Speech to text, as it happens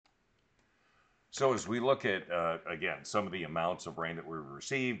So as we look at, again, some of the amounts of rain that we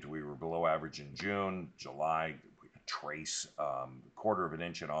received, we were below average in June, July, we could trace quarter of an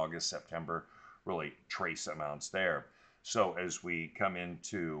inch in August, September, really trace amounts there. So as we come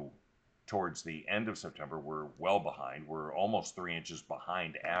into towards the end of September, we're well behind. We're almost 3 inches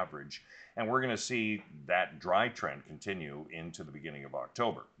behind average, and we're going to see that dry trend continue into the beginning of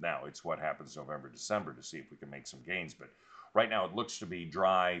October. Now, it's what happens November, December to see if we can make some gains, but right now it looks to be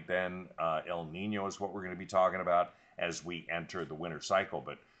dry. Then El Nino is what we're going to be talking about as we enter the winter cycle,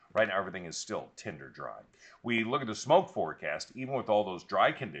 but right now everything is still tinder dry. We look at the smoke forecast, even with all those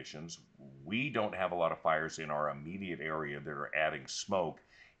dry conditions, we don't have a lot of fires in our immediate area that are adding smoke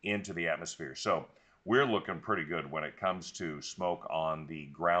into the atmosphere. So we're looking pretty good when it comes to smoke on the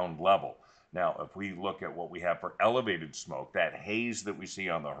ground level. Now, if we look at what we have for elevated smoke, that haze that we see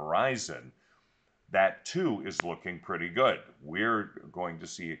on the horizon, that too is looking pretty good. We're going to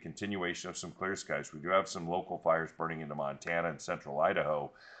see a continuation of some clear skies. We do have some local fires burning into Montana and central Idaho,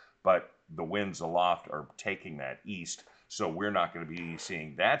 but the winds aloft are taking that east. So we're not going to be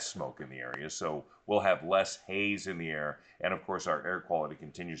seeing that smoke in the area. So we'll have less haze in the air. And of course, our air quality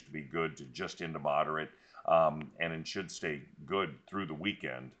continues to be good to just into moderate. And it should stay good through the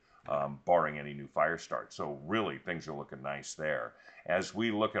weekend, barring any new fire starts. So really, things are looking nice there. As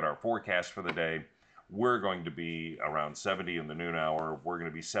we look at our forecast for the day, we're going to be around 70 in the noon hour. We're going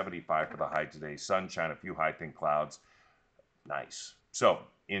to be 75 for the high today. Sunshine, a few high thin clouds. Nice. So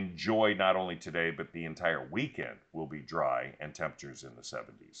enjoy not only today, but the entire weekend will be dry and temperatures in the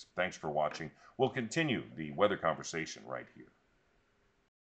 70s. Thanks for watching. We'll continue the weather conversation right here.